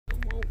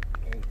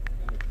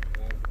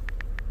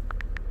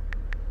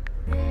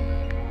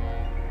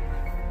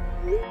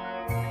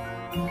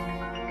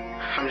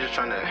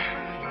trying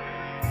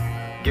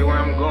to get where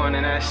I'm going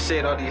and that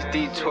shit, all these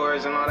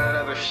detours and all that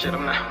other shit.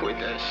 I'm not with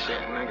that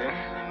shit, nigga.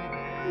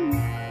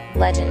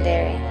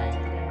 Legendary.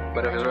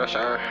 But if it's rush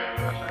hour,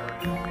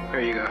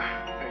 here you go.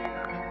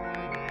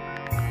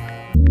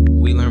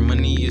 We learn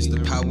money is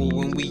the power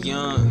when we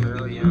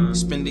young.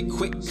 Spend it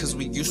quick cause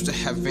we used to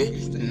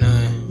having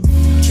none.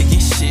 Kicking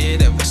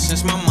shit ever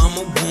since my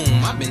mama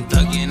boom. I've been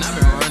thugging, I've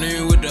been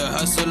running with the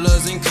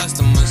hustlers and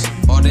customers.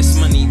 All this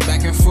money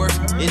back and forth,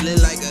 it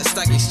look like a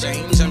stock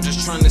exchange. I'm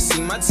just trying to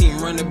see my team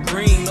run the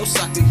green, no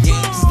soccer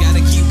games.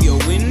 Gotta keep your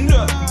wind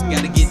up,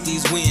 gotta get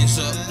these wins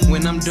up.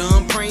 When I'm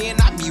done praying,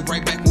 I'll be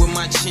right back with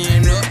my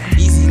chin up.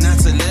 Easy not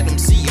to let them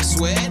see you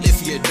sweat.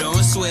 If you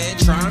don't sweat,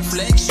 try and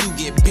flex, you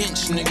get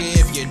pinched, nigga,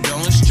 if you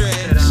don't stretch.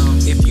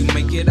 If you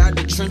make it out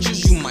the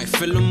trenches, you might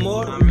feel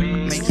immortal.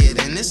 Make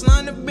it in this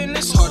line of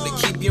business, hard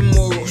to keep your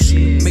morals.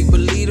 Make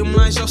believe them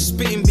lines y'all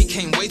spitting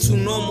became way too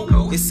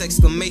normal. It's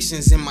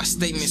exclamations in my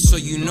statement, so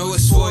you know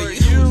it's for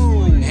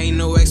you. Ain't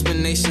no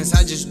explanations,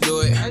 I just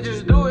do it.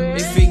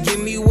 If it give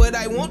me what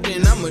I want,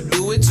 then I'ma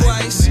do it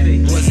twice.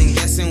 Wasn't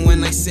guessing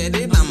when I said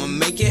it, I'ma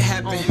make it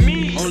happen.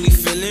 Only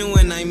feeling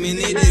when I'm in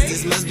it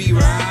is this must be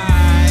right.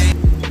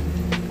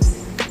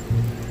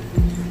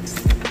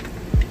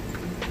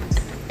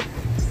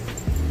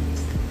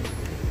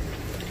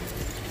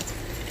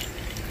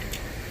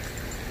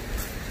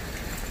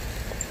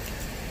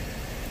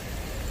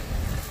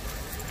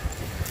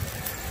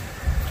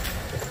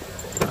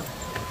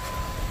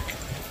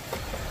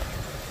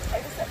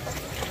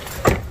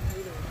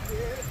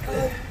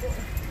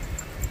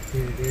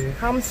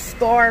 I'm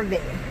starving.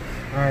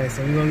 Alright,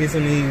 so we're gonna get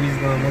something to eat. We just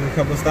gonna make a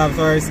couple of stops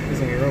first. This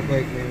gonna get real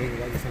quick, then we can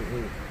go get something to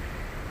eat.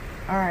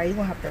 Alright, you're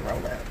gonna have to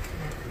roll up.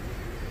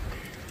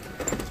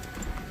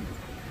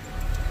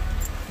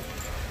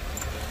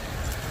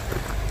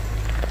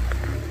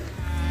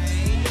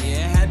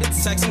 Yeah, I had to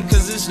text him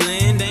cause this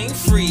land ain't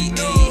free.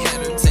 Ayy,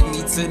 had her take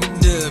me to the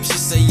dub. She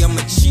say I'm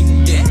a cheap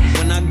that.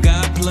 When I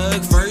got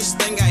plugged, first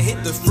thing I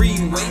hit the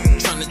freeway.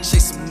 Tryna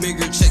chase a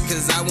bigger check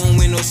cause I won't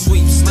win no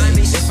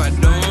sweepstakes. If I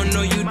don't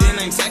know you, then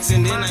I'm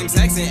taxing,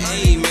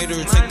 ayy. Made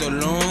her take the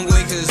long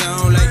way cause I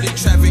don't like the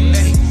traffic,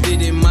 ayy.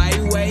 Did it my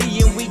way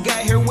and we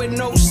got here with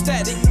no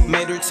static.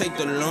 Made her take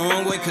the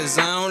long way cause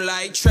I don't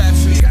like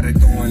traffic. Got it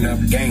going up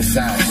gang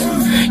size,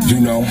 you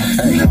know,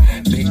 ayy.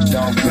 Big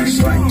dog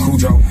bitch like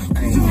Kujo,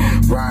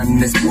 ayy. Riding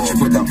this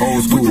bitch with the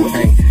old school,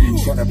 ayy.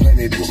 Tryna play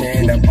me bitch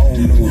and up old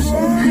news.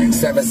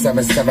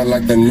 777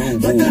 like the new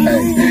boo,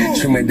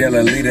 ayy. She made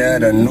Della leader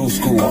of the new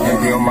school.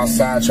 Baby on my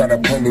side, try to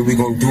play me, we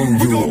gon' do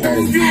you,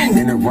 ayy.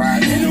 In the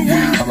ride,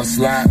 I'ma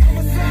slide,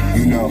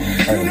 you know,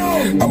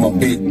 ayy. I'm a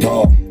big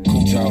dog,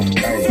 Kujo,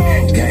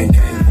 ayy. Gang,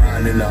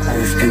 riding in the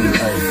old school,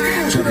 ayy.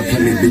 Tryna play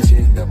me bitch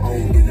and up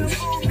old news.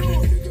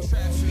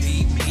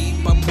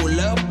 I pull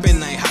up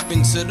and I hop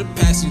into the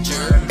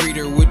passenger. Greet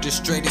her with the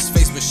straightest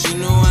face, but she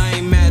know I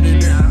ain't mad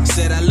at her.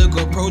 Said I look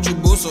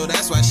approachable, so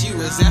that's why she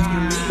was after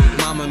me.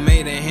 Mama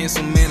made a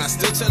handsome man, I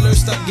still tell her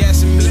stop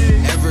gassing me.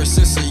 Ever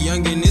since a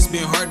youngin', it's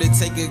been hard to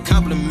take a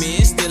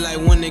compliment. Still I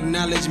want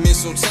acknowledgement,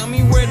 so tell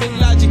me where the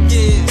logic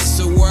is. It's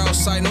a war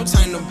outside, no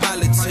time to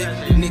politic.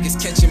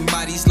 Niggas catching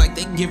bodies like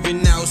they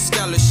giving out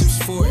scholarships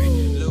for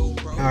it.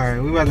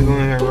 Alright, we about to go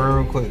in here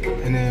real quick,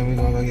 and then we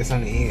gonna go get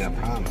something to eat, I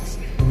promise.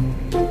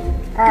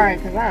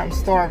 Alright, cause I'm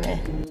starving.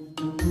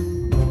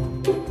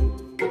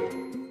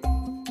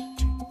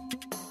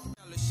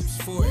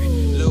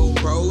 Little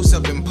bros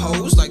up in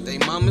pose like they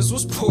mamas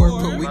was poor,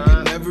 but we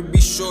could never be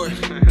sure.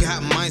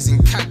 Got mines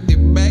and cocked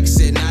it back,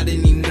 said not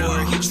anymore.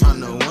 He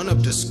tryna run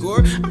up the score,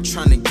 I'm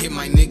tryna get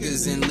my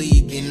niggas in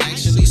league and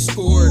actually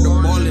score. The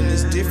ballin'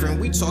 is different,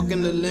 we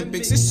talking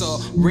Olympics, it's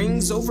all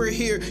rings over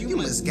here. You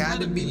must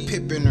gotta be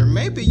Pippin or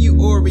maybe you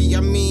Ori.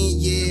 I mean,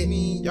 yeah,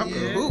 y'all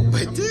can hoop,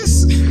 but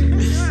this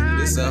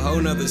it's a whole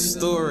nother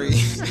story.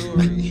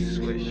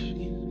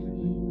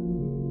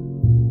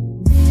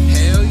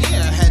 Hell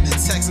yeah, I had to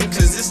text him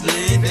cause this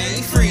land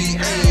ain't free.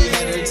 Ayy,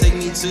 had her take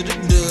me to the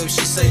dub.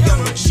 She say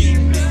I'm a cheap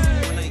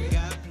nigga. When I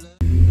got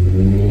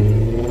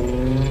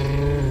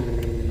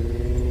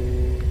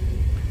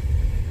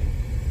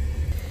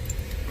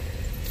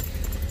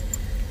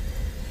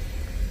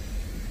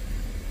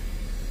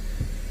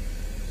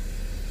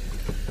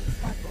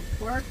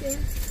Working.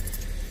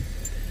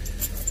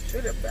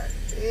 Should have back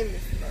in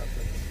this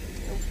motherfucker.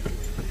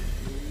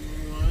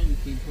 Why you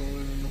keep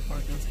pulling in the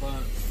parking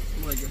spot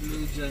like a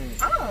new jam?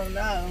 I don't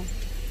know.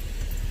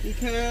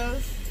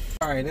 Because.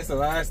 Alright, this is the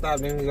last stop,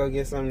 then we go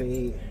get something to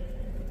eat.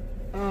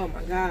 Oh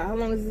my god, how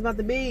long is this about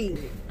to be?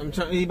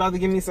 You about to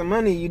give me some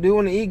money. You do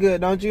want to eat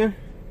good, don't you?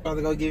 About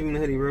to go give him the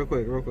hoodie real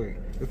quick.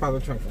 Just pop the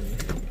trunk for me.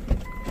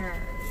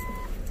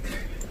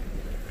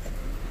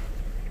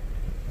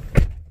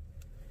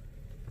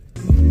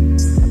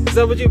 What's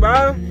up with you,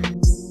 bro?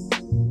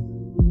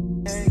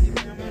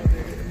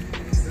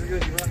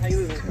 How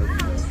you doing?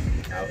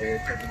 Out here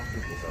checking my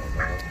people's out,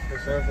 bro. For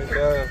sure.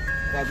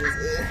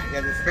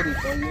 Got this hoodie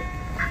for you.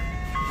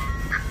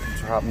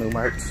 Drop new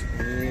merch.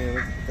 Yeah,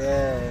 look at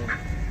that.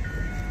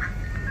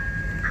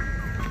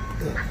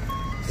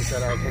 Check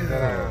that out, check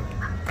that out.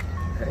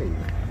 Hey,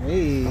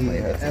 Hey, I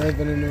might have to-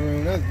 elephant in the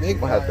room. That's big.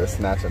 I'm gonna have to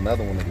snatch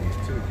another one of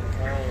these too.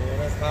 Alright, yeah,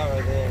 that's hot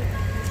right there.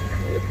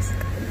 It's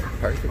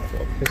perfect for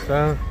me. For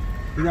sure.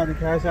 You got the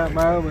cash out,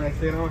 bro, but I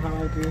still don't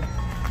highlight you.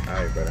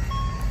 Alright, brother.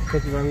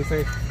 Catch you by me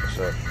safe. For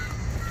sure.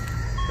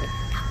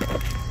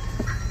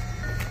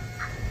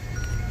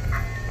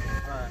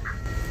 Alright.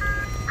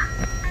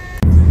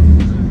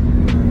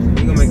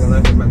 You gonna make a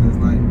left about this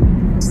light.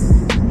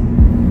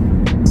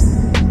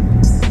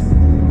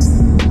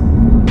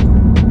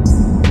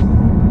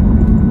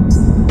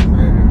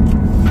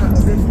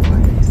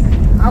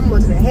 I'm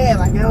looking ahead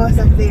like I was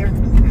up there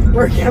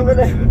working over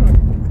there.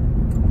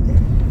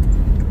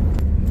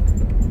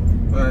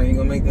 Alright, you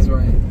gonna make this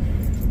right.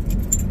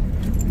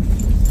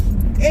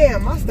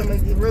 Damn, my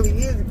stomach really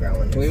is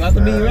growing. We about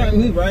to be right.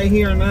 We right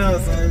here now.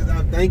 So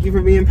thank you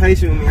for being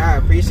patient with me. I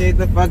appreciate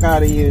the fuck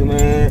out of you,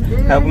 man.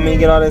 Helping me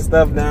get all this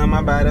stuff done.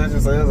 My bad.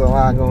 There's a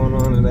lot going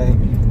on today.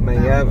 But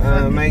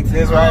yeah, make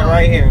this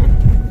right here.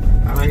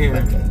 Right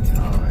here.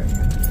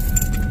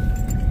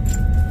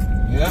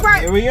 Yep.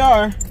 Right. Here we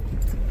are.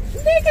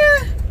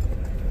 Nigga,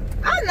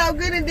 I know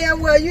good and damn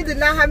well you did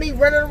not have me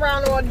running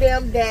around all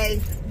damn day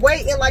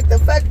waiting like the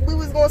fuck we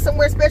was going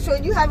somewhere special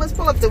and you have us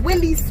pull up to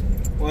Wendy's.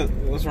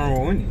 What's wrong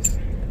with Wendy's?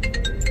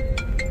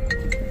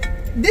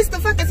 This the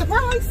fucking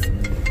surprise?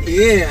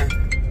 Yeah.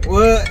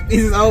 Well,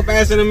 these is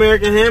old-fashioned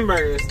American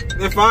hamburgers.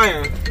 They're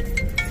fire.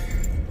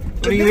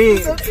 What do you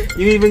mean?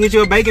 You even get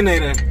you a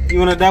Baconator. You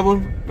want a double?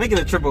 Make it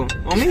a triple.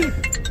 On me.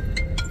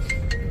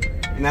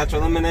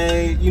 Natural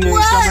lemonade. You know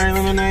strawberry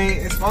lemonade.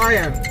 It's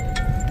fire.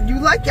 You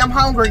lucky I'm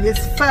hungry as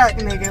fuck,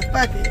 nigga.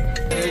 Fuck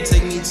it.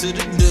 Take me to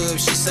the dub,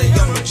 she say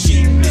I'm a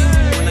cheap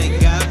nigga. When I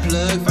got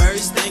plugged,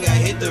 first thing I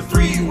hit the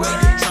freeway.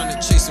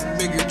 Tryna chase a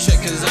bigger check,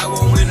 cause I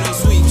won't win no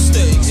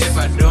sweepstakes. If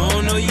I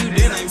don't know you,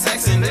 then I'm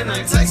taxing, Ayy,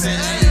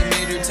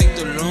 made her take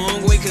the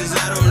long way, cause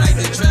I don't like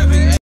the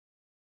traffic.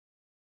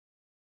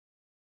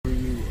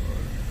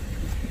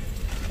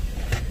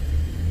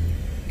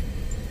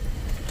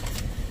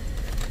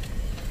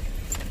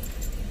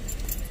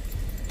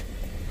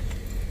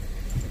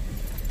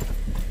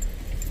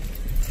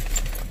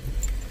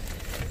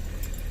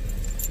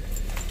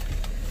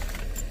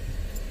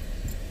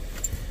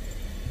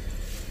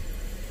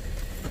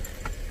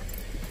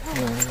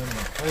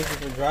 Thank you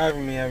for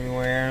driving me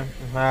everywhere.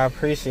 I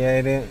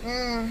appreciate it.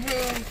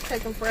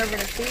 Taking forever to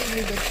feed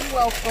me, but you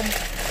welcome.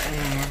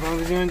 As long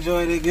as you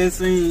enjoyed it, good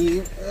seeing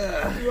you.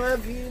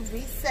 Love you.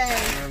 Be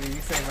safe. Love you.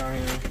 Be safe out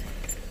here.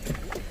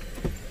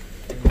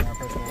 I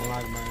pressed the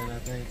lock button, I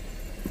think.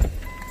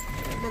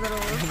 Look at them.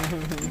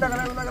 Look at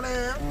them. Look at them.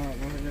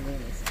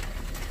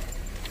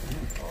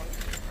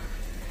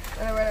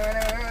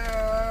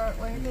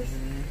 Wait, this.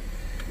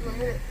 You want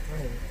me to?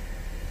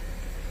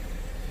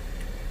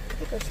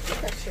 Get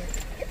that shit.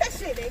 Get that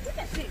shit, man. Get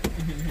that shit.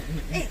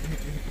 Hey.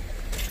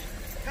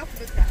 Go for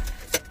this guy.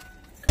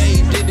 Hey,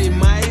 did it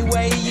my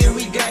way, yeah,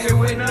 we got here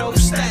with no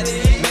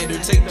static. Made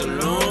her take the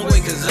long